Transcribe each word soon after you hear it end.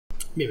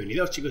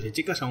Bienvenidos chicos y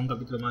chicas a un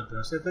capítulo más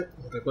de este.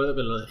 Os recuerdo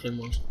que lo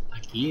dejemos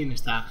aquí en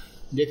esta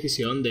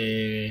decisión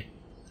de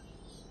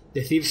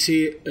decir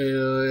si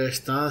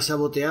está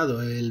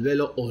saboteado el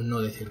velo o no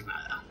decir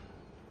nada.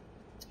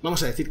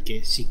 Vamos a decir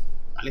que sí,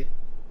 ¿vale?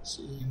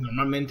 Sí,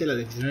 normalmente las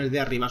decisiones de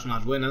arriba son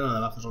las buenas, las de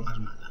abajo son las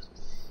malas.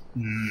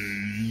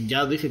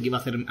 Ya os dije que iba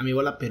a hacer a mi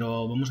bola,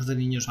 pero vamos a hacer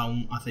niños a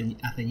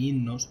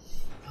ceñirnos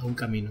a un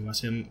camino. Va a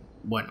ser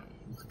bueno,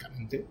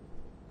 lógicamente.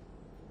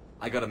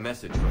 I got a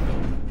message from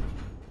them.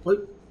 Hoy.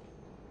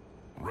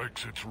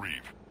 Rex, it's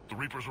Reeve. The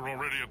Reapers are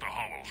already at the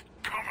hollows.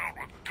 Come out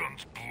with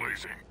guns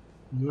blazing.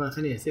 No me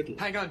hace ni decirlo.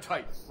 Hang on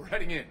tight. We're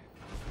heading in.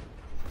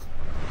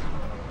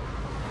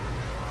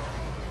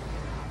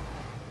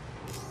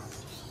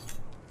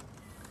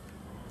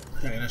 O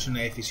sea que no es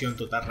una decisión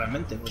total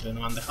realmente, porque no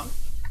me han dejado.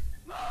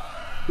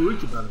 Uy,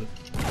 qué padre.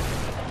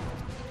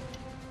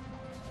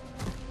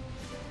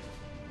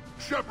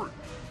 Shepard,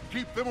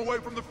 keep them away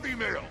from the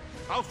female.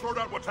 I'll sort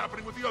out what's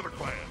happening with the other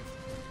clans.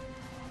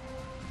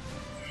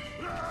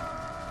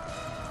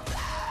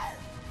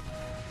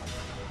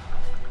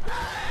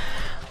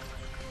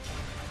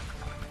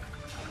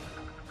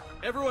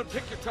 Everyone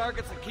pick your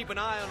targets and keep an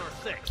eye on our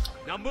six.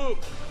 Now move!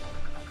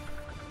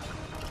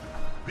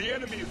 The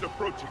enemy is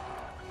approaching.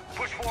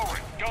 Push forward.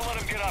 Don't let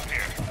him get up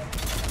here.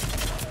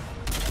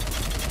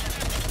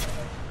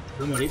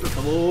 ¿Te puedes morir, por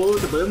favor?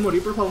 ¿Te puedes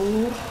morir, por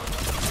favor?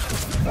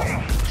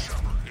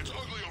 Shepard, it's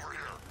ugly over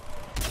here.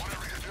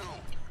 Whatever you do,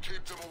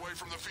 keep them away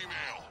from the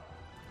female.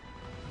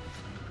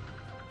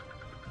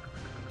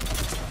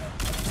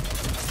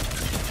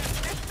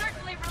 They're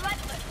certainly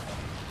relentless.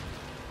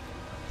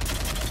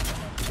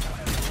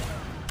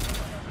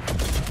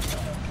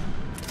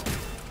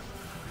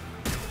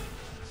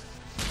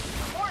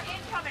 More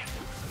incoming.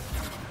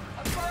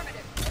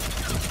 Affirmative.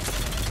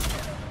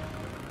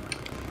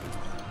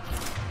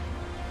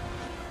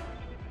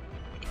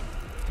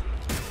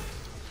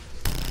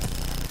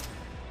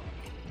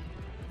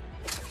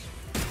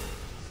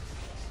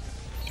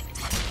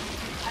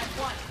 At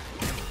one.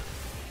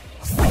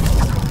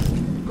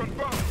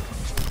 Confirmed.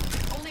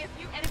 Only a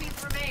few enemies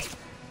remain.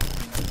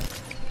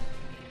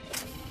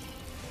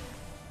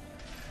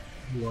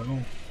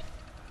 Bueno.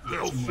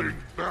 They'll sing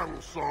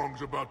battle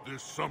songs about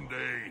this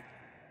someday.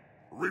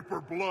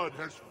 Reaper blood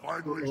has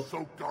finally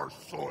soaked our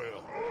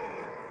soil.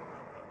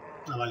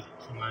 Ah, vale.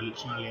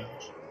 Son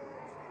aliados.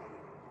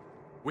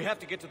 We have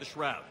to get to the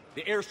shroud.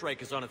 The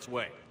airstrike is on its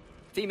way.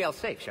 Female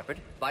safe,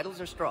 Shepard. Vitals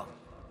are strong.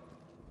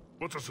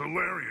 What's a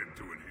Solarian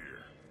doing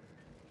here?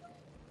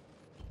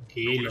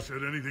 Tranquilo. Nobody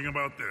said anything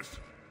about this.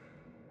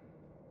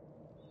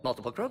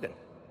 Multiple Krogan.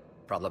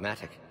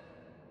 Problematic.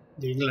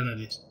 ¿De qué clan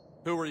eres?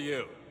 Who are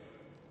you?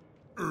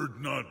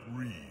 Erdnot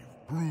Reeve,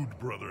 brood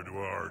brother to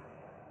our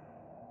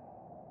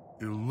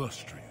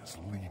illustrious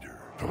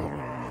leader.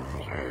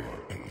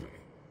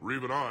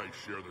 Reeve and I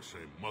share the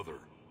same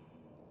mother,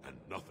 and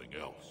nothing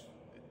else.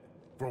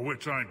 For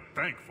which I'm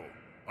thankful.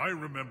 I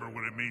remember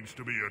what it means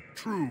to be a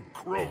true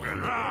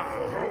Krogan.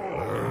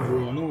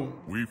 Bueno.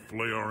 We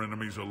flay our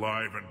enemies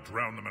alive and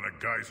drown them in a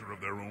geyser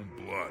of their own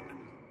blood.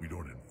 We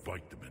don't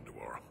invite them into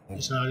our home.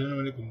 Ese aliado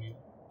no viene conmigo.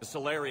 The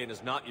Solarian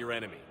is not your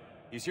enemy.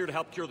 He's here to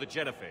help cure the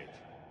genophage.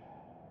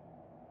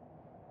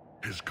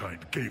 His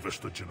kind gave us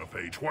the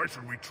genophage. Why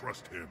should we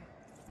trust him?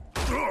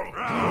 Because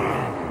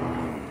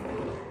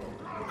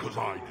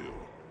I do.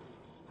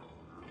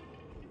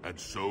 And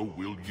so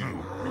will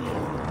you.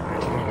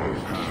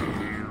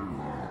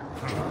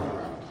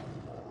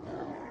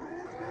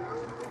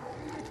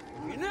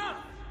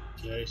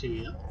 Qué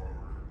agresividad.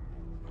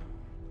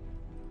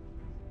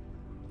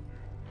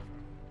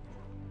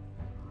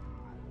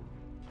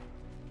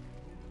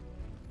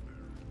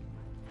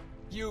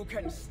 You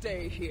can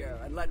stay here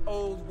and let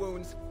old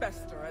wounds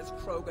fester as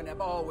Krogan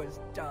have always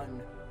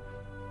done.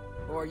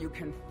 Or you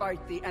can fight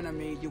the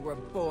enemy you were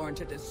born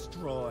to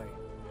destroy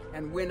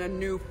and win a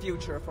new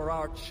future for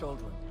our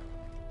children.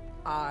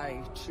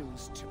 I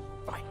choose to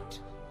fight.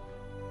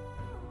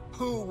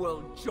 Who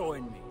will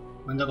join me?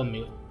 Manda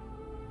conmigo.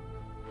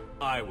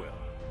 I will.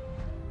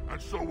 And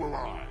so will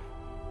I.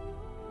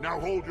 Now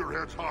hold your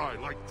heads high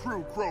like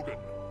true Krogan.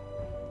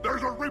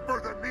 There's a Reaper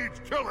that needs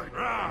killing.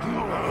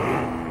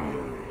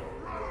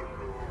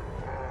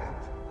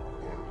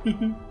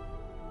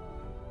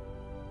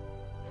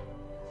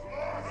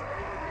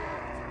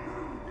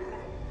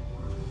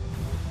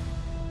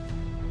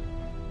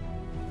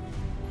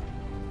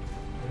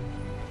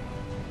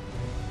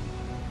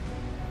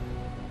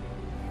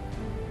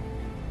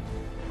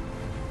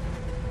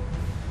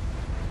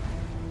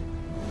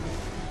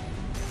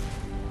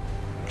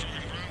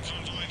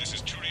 This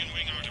is Turian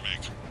Wing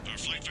Artemec. Our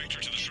flight vector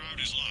to the shroud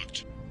is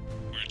locked.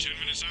 We're 10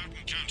 minutes out and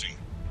counting.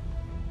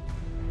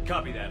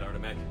 Copy that,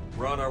 Artemec.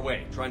 We're on our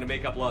way, trying to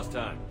make up lost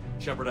time.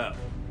 Shepard out.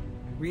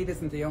 Reed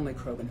isn't the only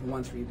Krogan who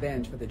wants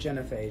revenge for the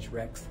genophage,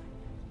 Rex.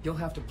 You'll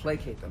have to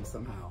placate them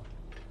somehow.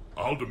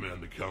 I'll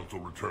demand the Council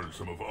return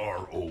some of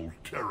our old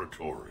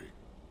territory.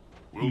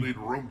 We'll need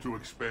room to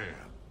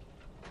expand.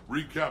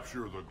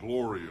 Recapture the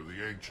glory of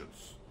the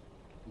ancients.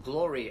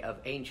 Glory of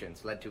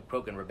ancients led to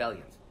Krogan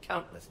rebellions,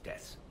 countless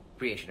deaths,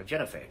 creation of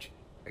genophage,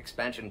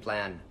 expansion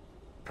plan,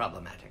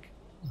 problematic.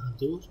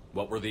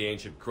 What were the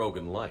ancient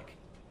Krogan like?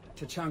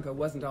 Tuchanka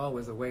wasn't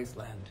always a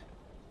wasteland.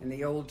 In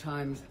the old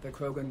times, the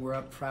Krogan were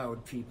a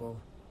proud people.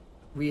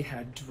 We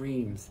had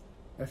dreams,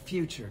 a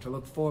future to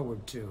look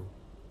forward to.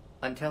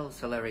 Until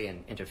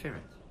Solarian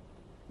interference.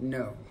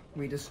 No,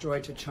 we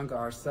destroyed Tuchanka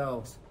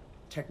ourselves.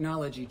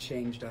 Technology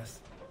changed us.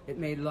 It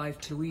made life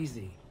too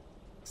easy.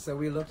 So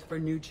we looked for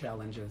new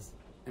challenges,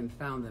 and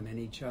found them in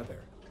each other.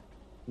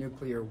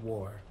 Nuclear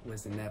war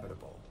was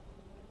inevitable.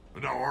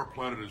 And now our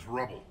planet is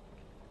rubble.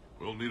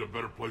 We'll need a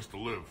better place to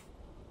live.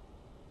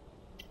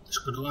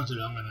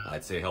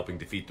 I'd say helping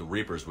defeat the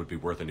Reapers would be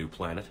worth a new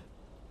planet.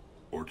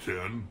 Or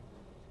 10.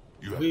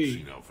 You haven't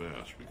seen how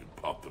fast we can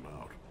pop them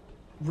out.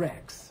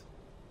 Rex.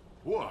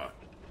 What?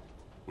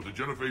 With the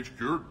genophage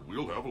cured,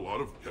 we'll have a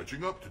lot of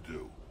catching up to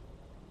do.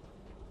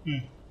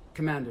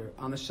 Commander,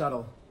 on the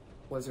shuttle,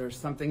 was there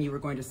something you were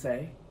going to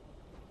say?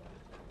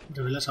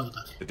 The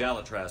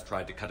Dalatraz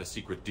tried to cut a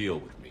secret deal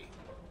with me.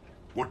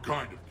 What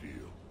kind of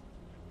deal?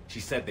 She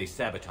said they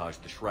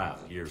sabotaged the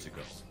Shroud years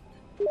ago.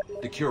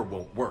 The cure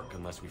won't work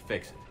unless we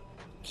fix it.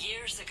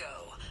 Years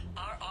ago,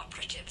 our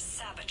operatives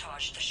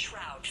sabotaged the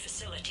Shroud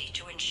facility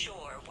to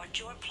ensure what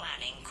you're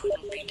planning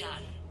couldn't be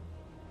done.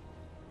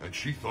 And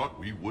she thought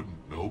we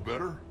wouldn't know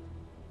better?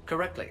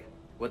 Correctly.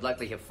 Would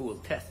likely have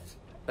fooled tests.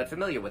 But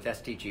familiar with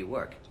STG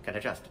work, can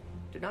adjust.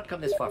 Did not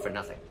come this far for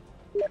nothing.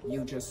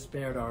 You just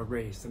spared our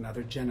race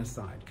another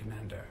genocide,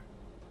 Commander.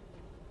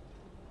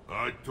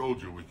 I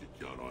told you we could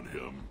count on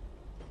him.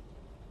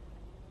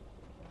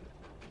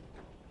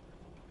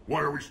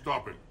 Why are we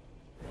stopping?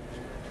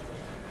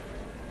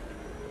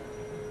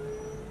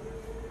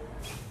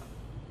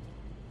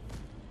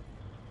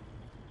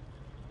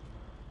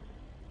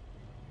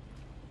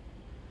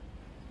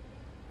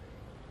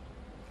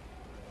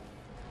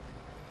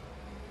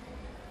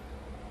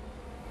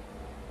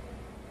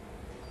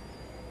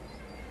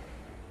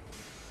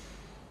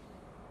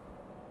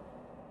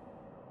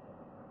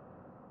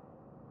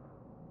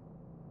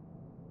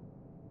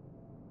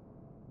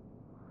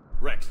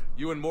 Rex,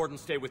 you and Morden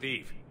stay with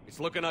Eve. It's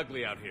looking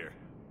ugly out here.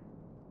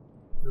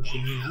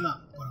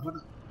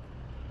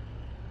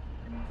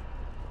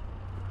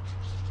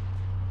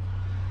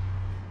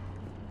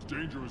 It's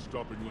dangerous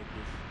stopping like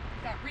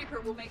this. That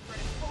Reaper will make for an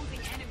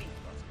imposing enemy.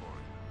 That's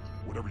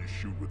fine. Whatever you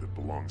shoot with it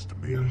belongs to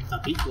me.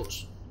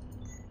 Lanzapicos.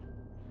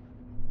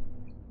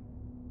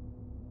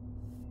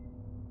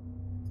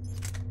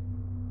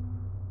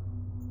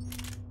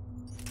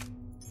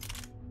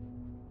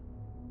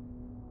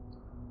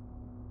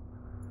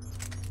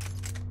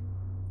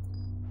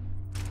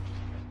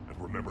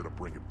 Remember to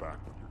bring it back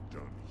when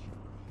you're done, human.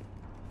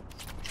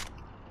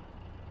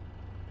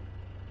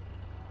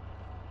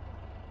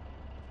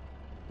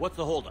 What's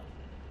the holdup?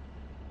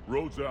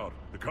 Road's out.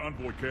 The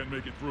convoy can't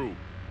make it through.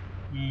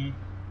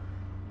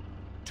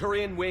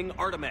 Turian Wing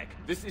Artemech,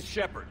 this is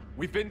Shepard.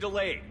 We've been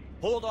delayed.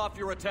 Hold off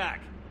your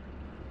attack.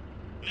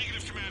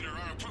 Negative, Commander.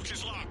 Our approach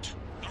is locked.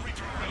 The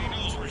Reaper already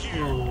knows we're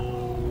here.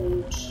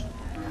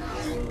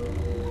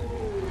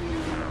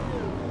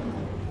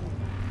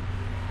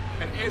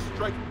 An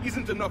airstrike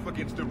isn't enough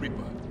against the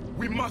Reaper.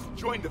 We must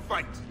join the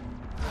fight.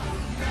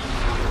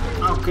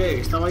 Ah, ok,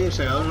 estaba ahí el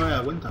segador, no me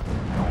da cuenta.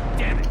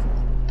 Damn it!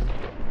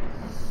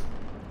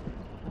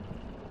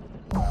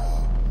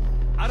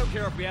 I don't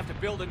care if we have to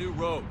build a new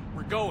road.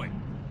 We're going.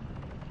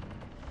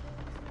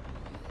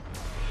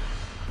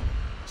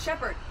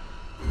 Shepard!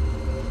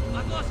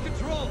 I've lost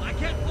control. I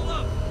can't pull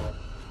up.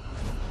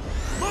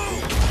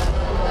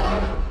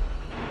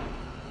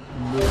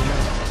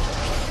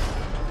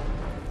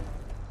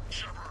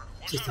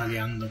 Se está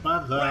liando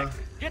parda.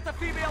 Get the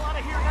female out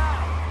of here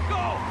now.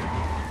 Go.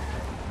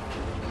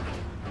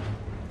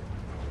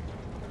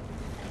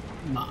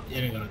 Va,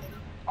 ya me conozco.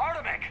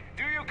 Artemech,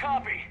 do you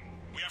copy?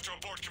 We have to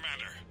abort,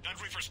 Commander.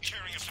 That Reaper's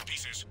tearing us to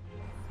pieces.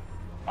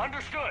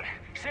 Understood.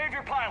 Save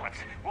your pilots.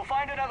 We'll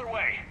find another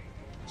way.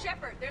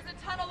 Shepard, there's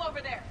a tunnel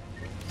over there.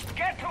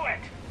 Get to it.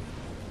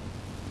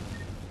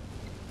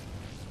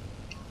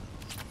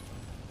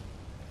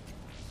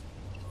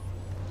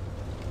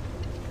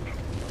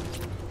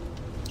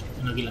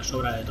 Tengo aquí la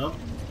sobra de todo.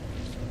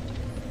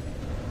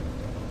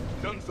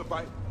 None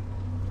survive.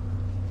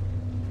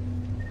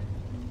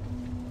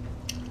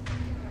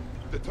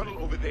 The tunnel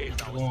over there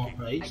is our Como escape.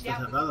 por ahí, I está doubt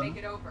we cerrado, can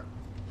make ¿no? it over.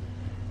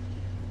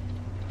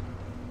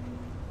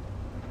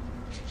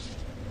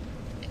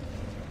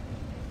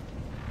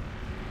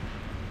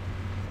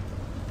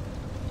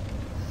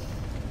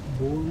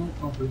 Bueno,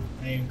 ok,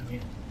 ahí hay un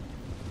camino.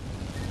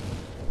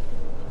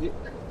 Sí,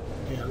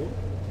 ¿hay algo?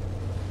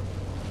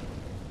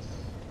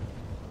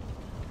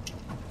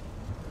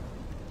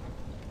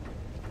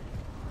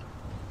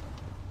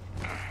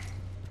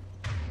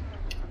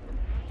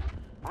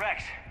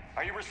 Rex,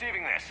 are you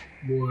receiving this?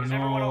 Bueno, Is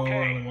everyone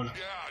okay? me mola.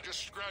 Yeah,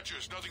 just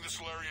scratches. Nothing the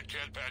Solarian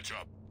can't patch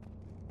up.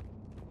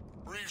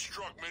 Reeves'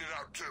 truck made it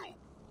out too.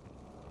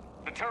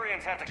 The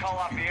Turians had to call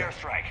off the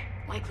airstrike.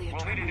 Likely a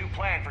We'll need a new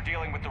plan for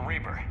dealing with the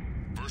Reaper.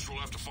 First we'll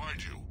have to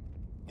find you.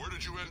 Where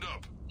did you end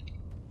up?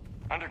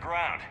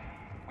 Underground.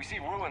 We see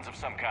ruins of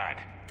some kind.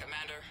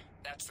 Commander,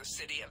 that's the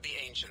city of the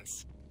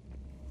ancients.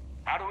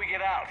 How do we get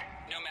out?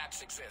 No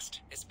maps exist.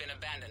 It's been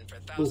abandoned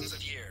for thousands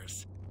of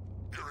years.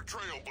 You're a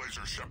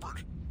trailblazer,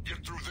 Shepard.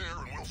 Get through there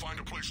and we'll find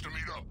a place to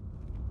meet up.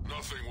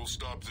 Nothing will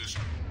stop this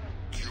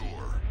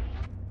cure.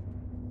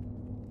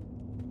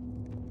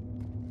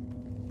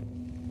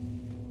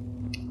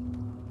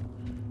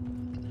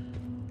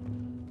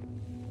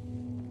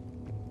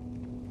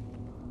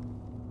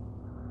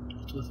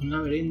 Esto es un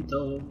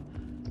laberinto.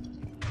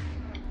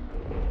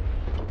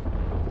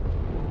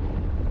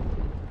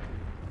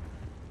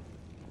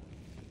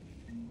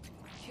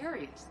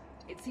 Curious.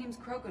 It seems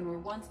Krogan were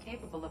once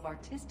capable of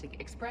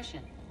artistic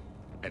expression.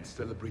 And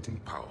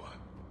celebrating power.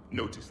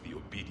 Notice the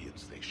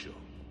obedience they show.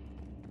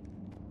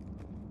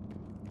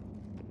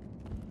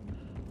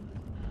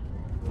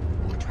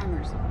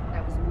 Tremors.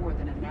 That was more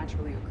than a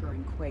naturally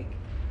occurring quake.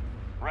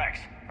 Rex,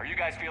 are you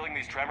guys feeling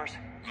these tremors?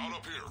 Not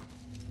up here.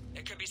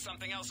 It could be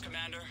something else,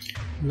 Commander.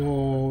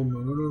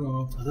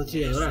 No. Estas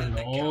chilledoras,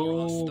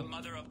 Galros, no. the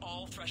mother of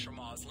all thresher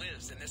maws,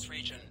 lives in this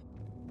region.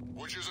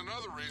 Which is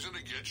another reason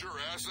to get your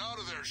ass out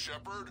of there,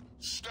 Shepard.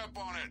 Step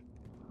on it.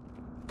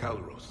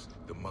 Calros,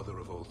 the mother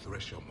of all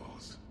thresher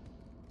maws.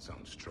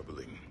 Sounds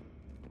troubling.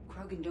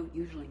 Krogan don't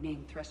usually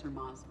name thresher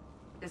maws.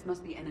 This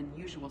must be an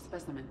unusual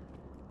specimen.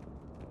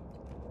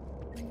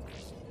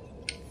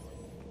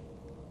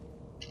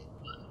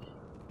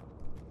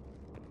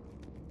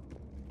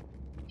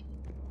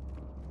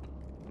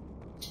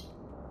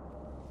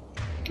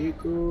 ¿Qué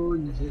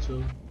coño es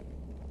eso?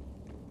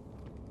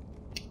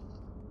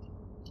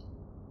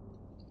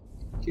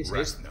 ¿Qué es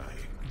esto?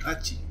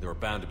 Hachi. There are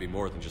bound to be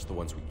more than just the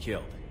ones we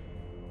killed.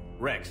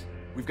 Rex,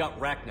 we've got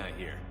Rachni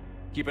here.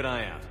 Keep an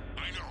eye out.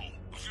 I know.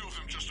 A few of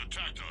them just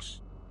attacked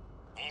us.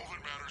 All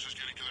that matters is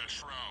getting to that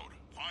shroud.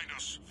 Find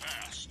us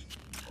fast.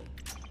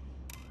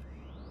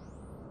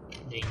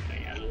 Venga,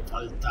 ya lo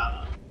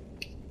faltaba.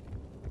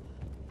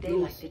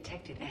 Daylight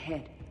detected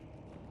ahead.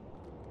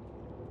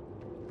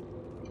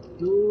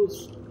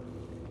 Luz.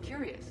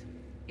 Curious.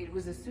 It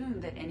was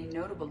assumed that any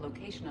notable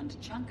location on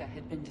Tuchanka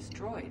had been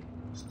destroyed.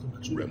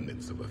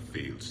 Remnants of a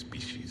failed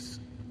species.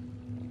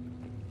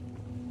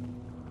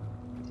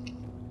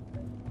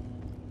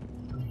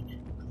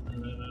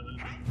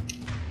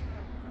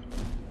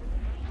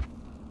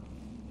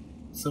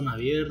 Zona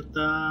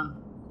abierta,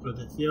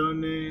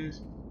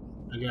 protecciones.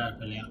 Aquí va la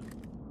pelea.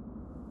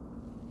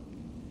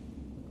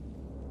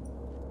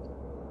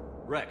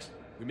 Rex,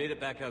 we made it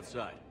back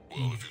outside.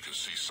 Well, if you can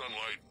see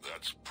sunlight,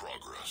 that's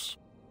progress.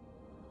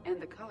 And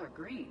the color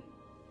green.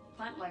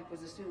 Plant life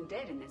was assumed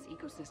dead in this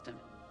ecosystem.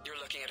 You're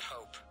looking at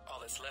hope, all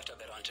that's left of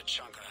it on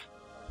Tuchanka.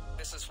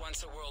 This is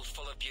once a world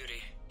full of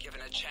beauty.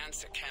 Given a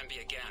chance, it can be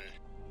again.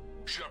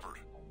 Shepard,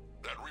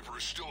 that Reaper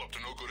is still up to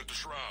no good at the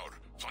shroud.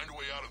 Find a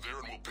way out of there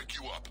and we'll pick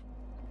you up.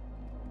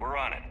 We're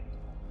on it.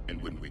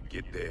 And when we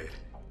get there,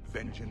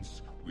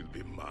 vengeance will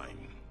be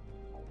mine.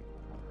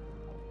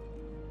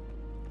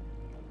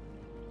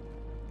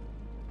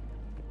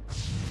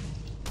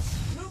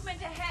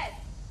 Movement ahead!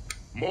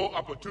 More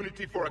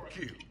opportunity for a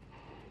kill.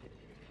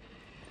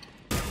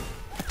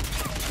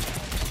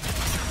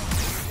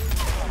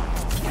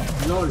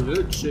 No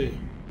leche.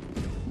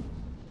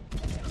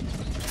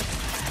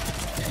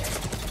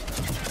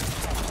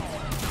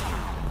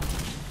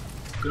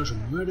 Que no se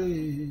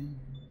muere.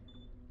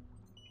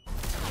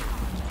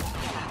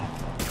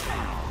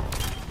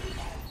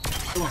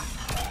 Toma.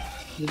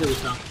 ¿No te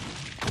gusta?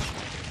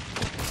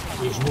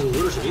 Y es muy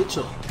duro ese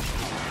bicho.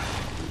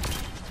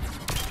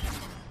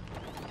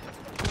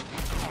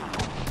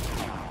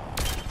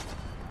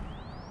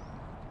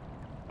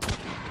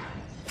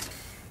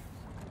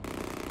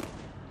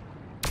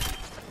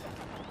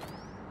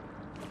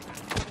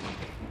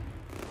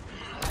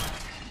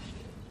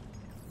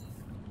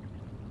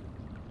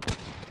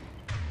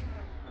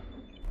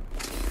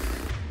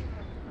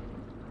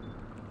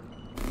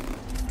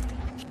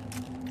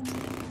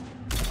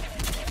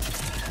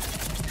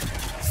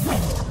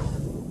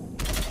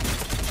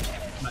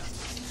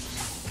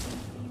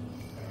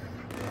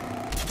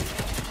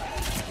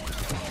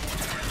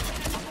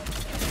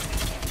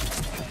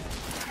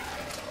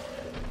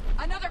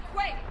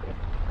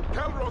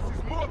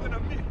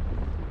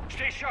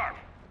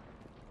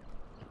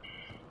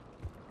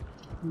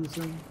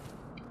 Misión.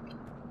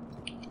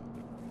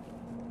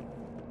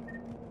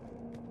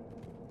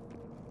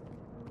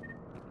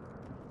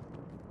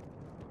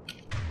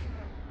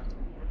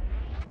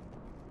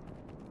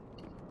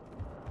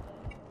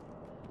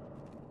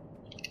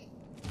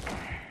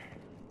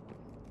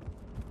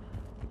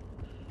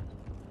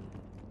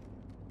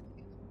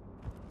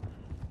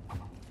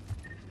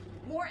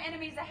 More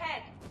enemies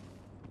ahead.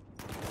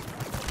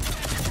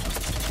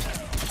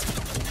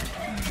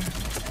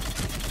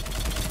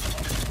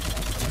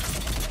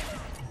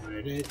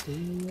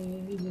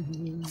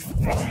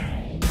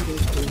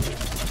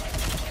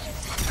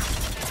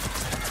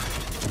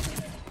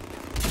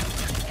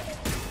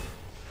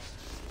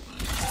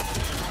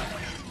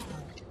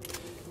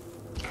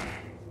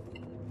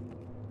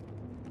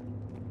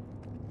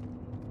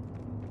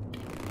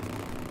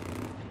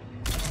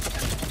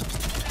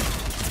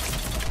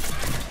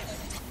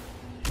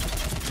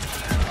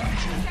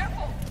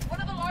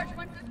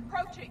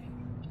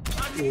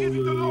 Uy, uy,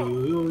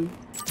 uy, uy.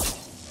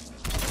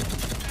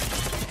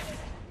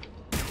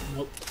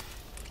 No.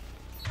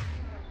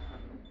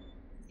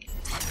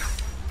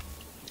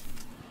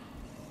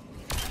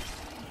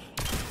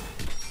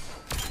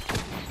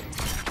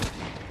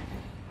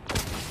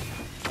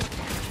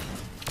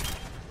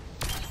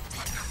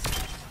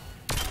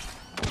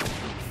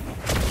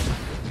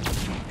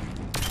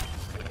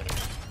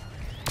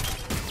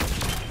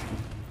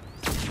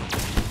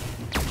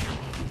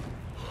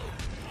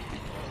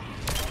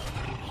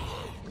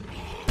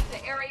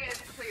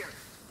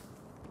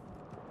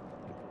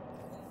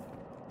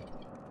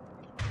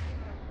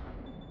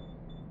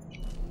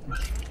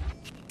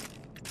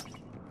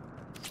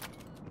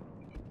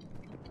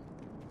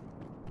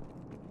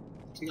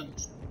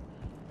 Sigamos.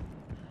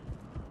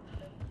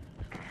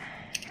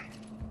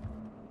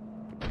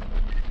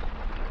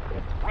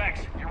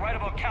 Rex, you're right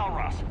about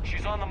Calros.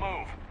 She's on the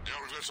move. Yeah,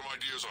 we've got some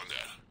ideas on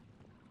that.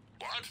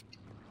 What?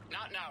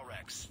 Not now,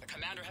 Rex. The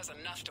commander has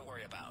enough to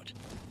worry about.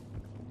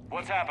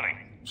 What's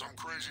happening? Some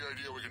crazy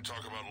idea we can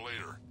talk about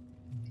later.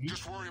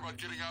 Just worry about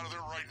getting out of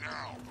there right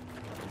now.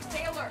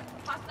 Stay alert.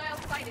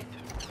 Hostile sighted.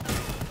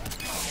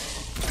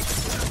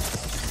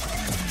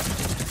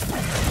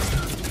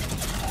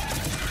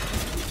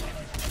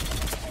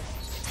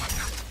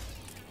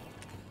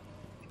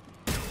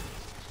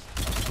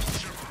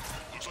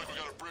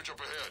 Up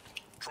ahead.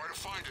 Try to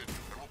find it,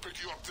 and we'll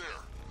pick you up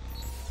there.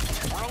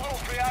 We're a little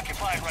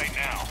preoccupied right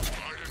now.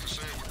 I didn't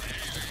say it would be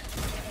easy.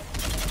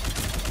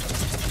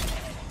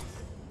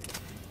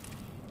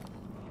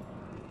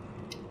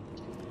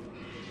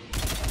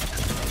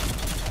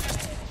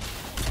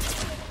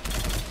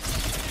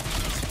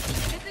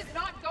 This is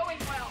not going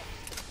well.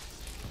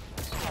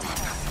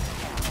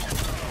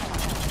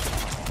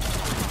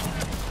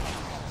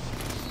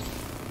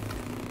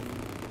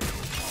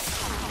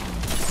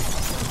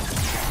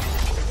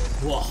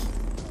 Wow.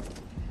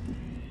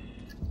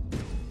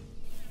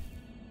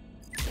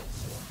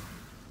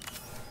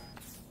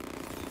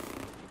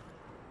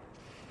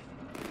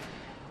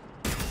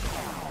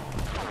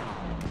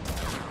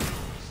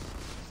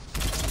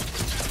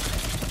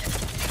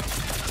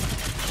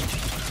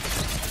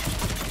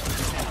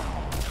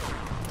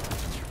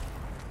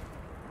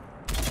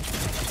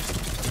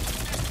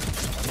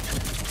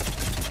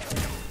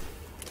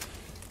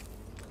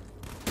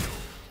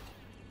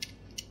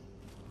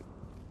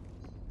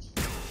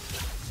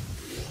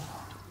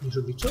 ¿Y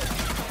su bicho?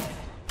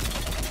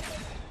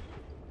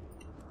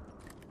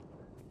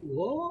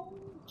 What?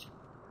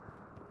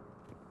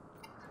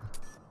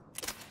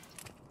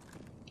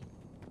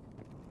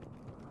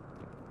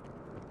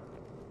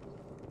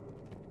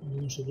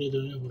 Un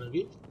secreto viene por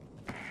aquí.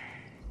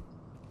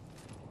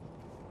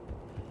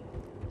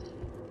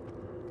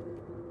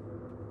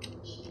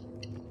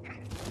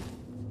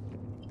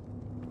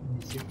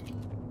 Misión.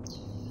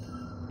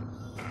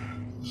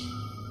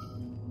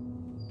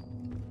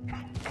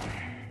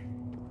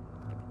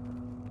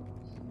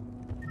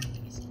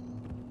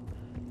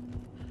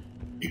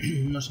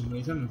 No sé,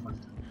 munición me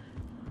falta.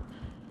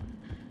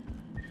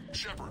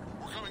 Shepard,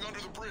 we're coming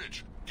under the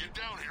bridge. Get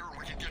down here and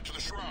we can get to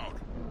the shroud.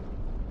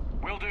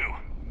 Will do.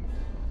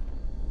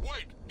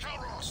 Wait,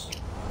 Calros!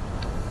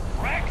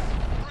 Rex?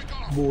 Break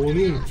off! Bueno.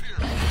 Get out of here!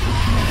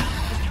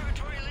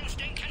 Territorial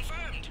instinct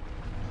confirmed.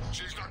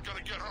 She's not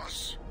gonna get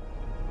us.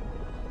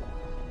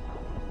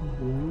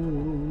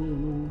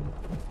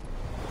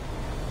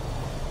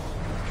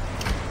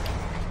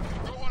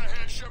 Go on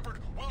ahead, Shepard.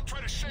 We'll try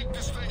to shake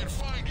this thing and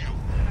find you.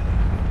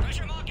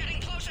 Pressure mark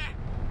getting closer.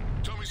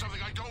 Tell me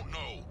something I don't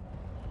know.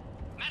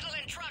 Metal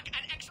in truck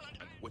and excellent.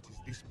 What is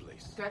this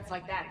place? Threats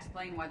like that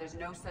explain why there's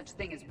no such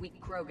thing as weak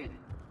Krogan.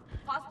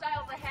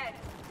 Hostiles ahead.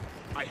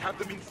 I have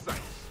them in sight.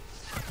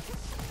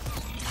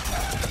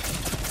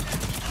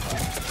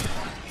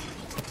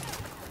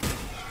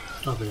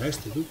 Ah, pero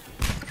este, tú.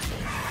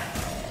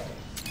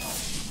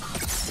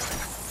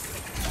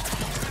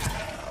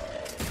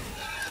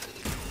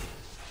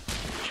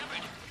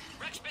 Shepard,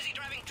 Rex busy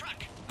driving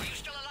truck. Are you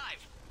still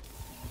alive?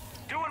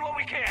 Doing what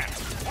we can.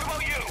 What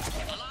about you?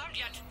 Alarmed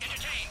yet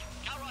entertained.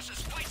 Calros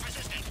is quite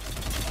resistant.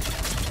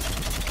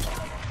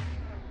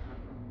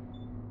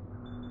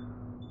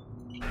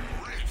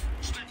 Rafe,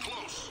 stay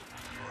close.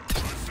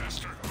 Drive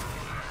faster.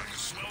 I can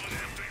smell the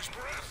damn thing's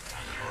breath.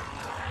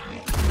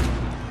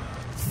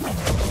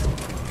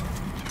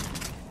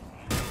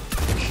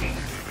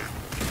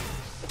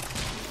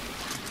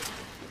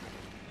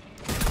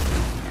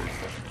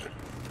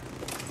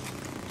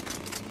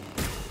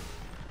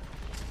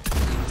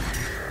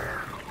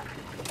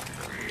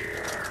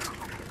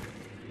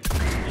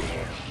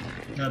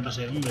 ¿Qué me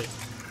pasa, hombre?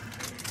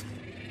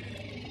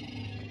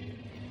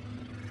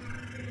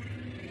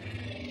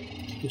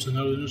 Escuchando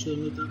algo y no sé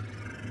dónde está.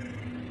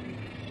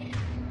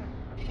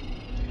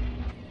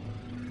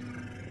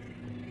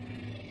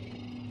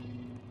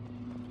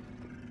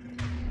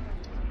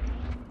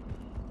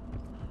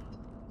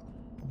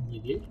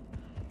 ¿Y qué?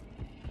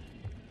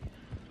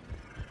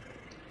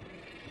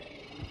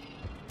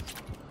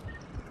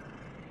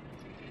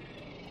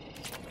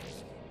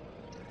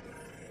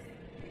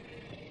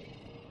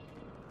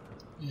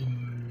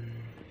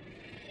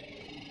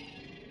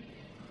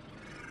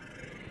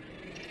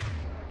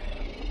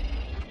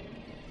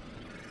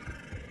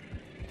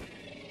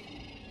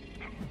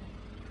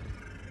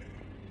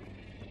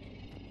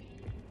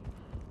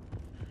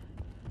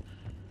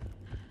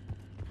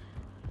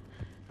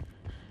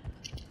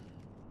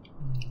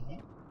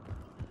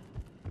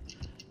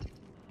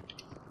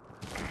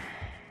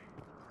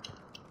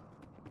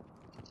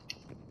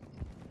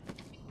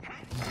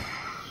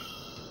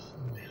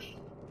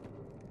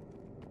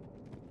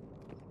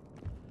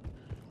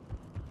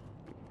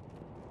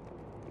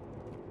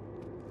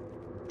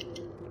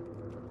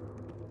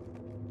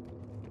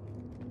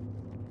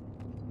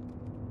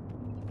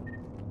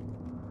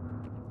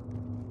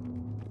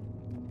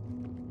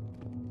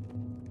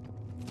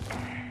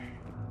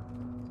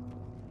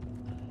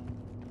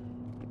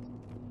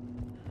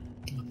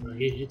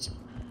 aquí hecho.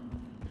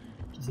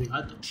 De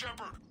gato.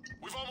 Shepard,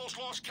 we've almost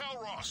lost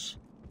Calross.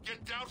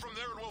 Get down from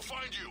there and we'll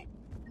find you.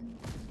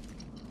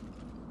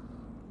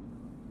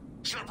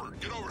 Shepard,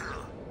 get over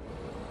here.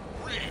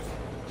 Reeve,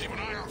 keep an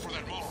eye out for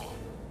that mall.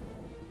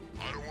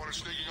 I don't want it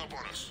sneaking up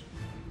on us.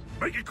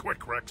 Make it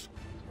quick, Rex.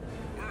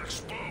 We're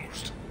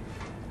exposed.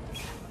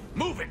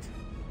 Move it!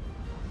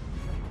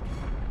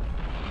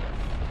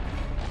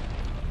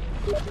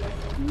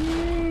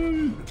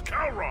 It's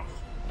Calross.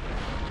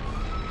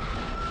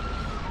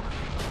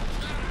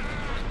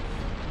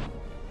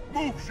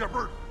 Move,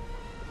 Shepard.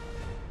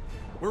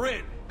 We're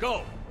in.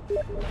 Go.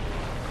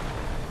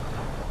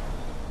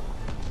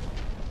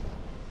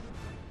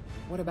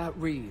 What about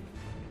Reeve?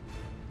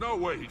 No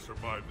way he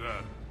survived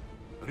that.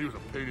 And he was a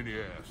pain in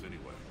the ass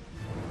anyway.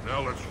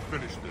 Now let's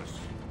finish this.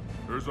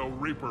 There's a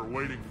Reaper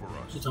waiting for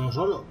us. Estamos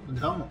solos. ¿Dónde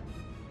vamos?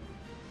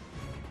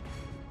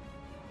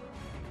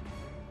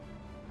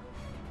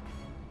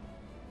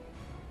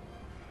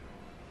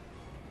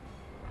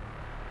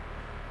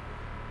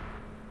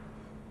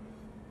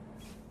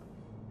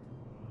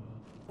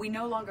 We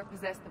no longer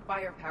possess the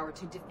firepower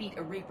to defeat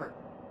a Reaper.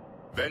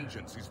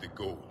 Vengeance is the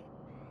goal.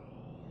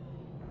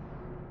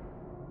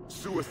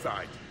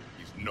 Suicide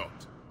is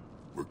not.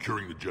 We're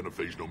curing the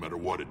genophage no matter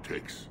what it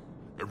takes.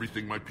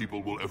 Everything my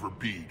people will ever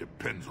be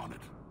depends on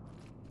it.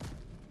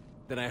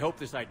 Then I hope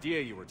this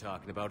idea you were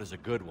talking about is a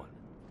good one.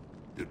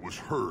 It was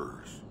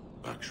hers,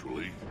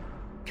 actually.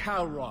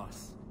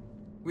 Calross.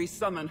 We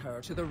summon her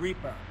to the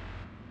Reaper.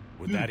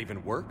 Would that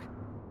even work?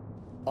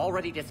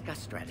 Already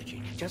discussed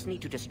strategy. Just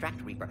need to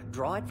distract Reaper.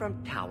 Draw it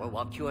from tower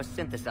while Cure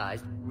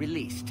synthesized,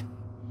 released.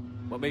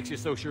 What makes you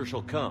so sure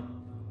she'll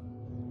come?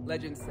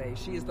 Legends say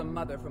she is the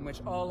mother from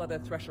which all other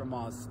Thresher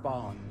Maws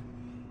spawned.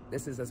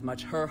 This is as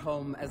much her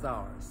home as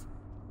ours.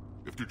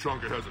 If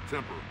Tuchanka has a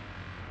temper,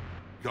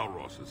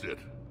 Calross is it.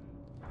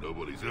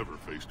 Nobody's ever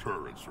faced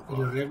her and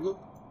survived.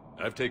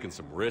 I've taken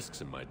some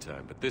risks in my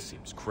time, but this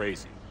seems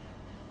crazy.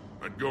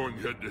 And going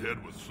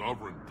head-to-head with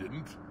Sovereign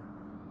didn't?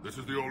 This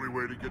is the only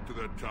way to get to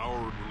that tower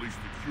and release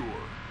the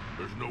Cure.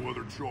 There's no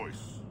other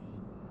choice.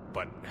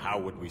 But how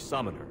would we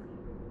summon her?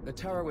 The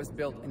tower was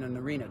built in an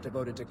arena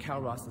devoted to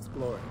Calross's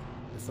glory.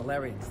 The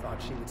Solarians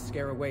thought she would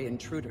scare away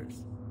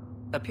intruders.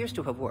 Appears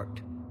to have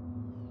worked.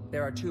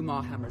 There are 2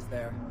 Maw hammers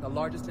there, the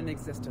largest in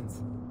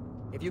existence.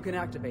 If you can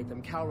activate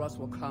them, Calross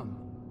will come.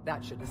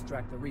 That should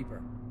distract the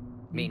Reaper.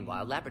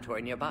 Meanwhile,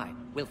 laboratory nearby.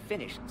 We'll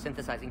finish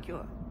synthesizing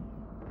Cure.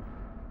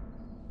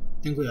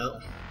 Ten cuidado.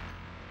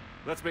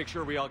 Let's make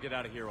sure we all get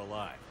out of here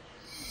alive.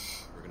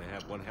 We're gonna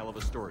have one hell of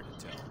a story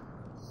to tell.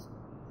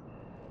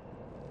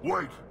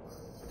 Wait!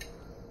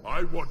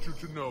 I want you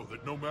to know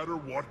that no matter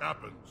what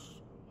happens,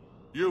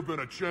 you've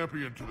been a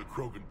champion to the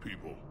Krogan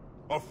people,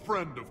 a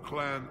friend of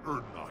Clan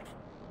Erdnot,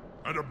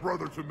 and a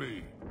brother to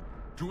me.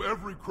 To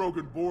every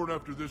Krogan born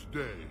after this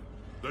day,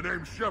 the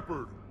name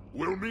Shepard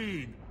will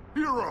mean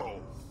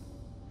hero!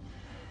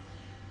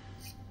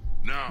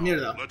 Now,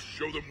 Mierda. let's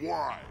show them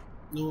why.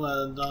 No me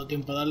ha dado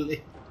tiempo a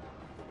darle.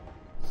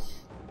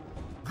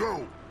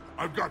 Go!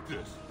 I've got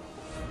this.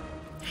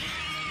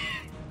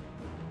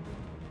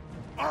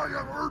 I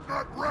am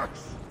Erdnot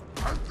Rex,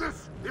 and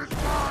this is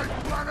my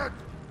planet!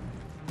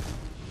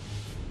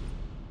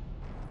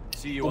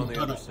 See you on the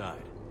other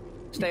side.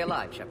 Stay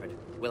alive, Shepard.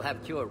 We'll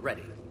have Cure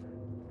ready.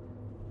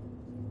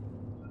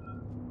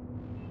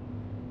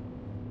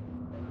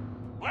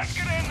 Let's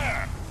get in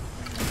there!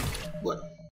 Bueno.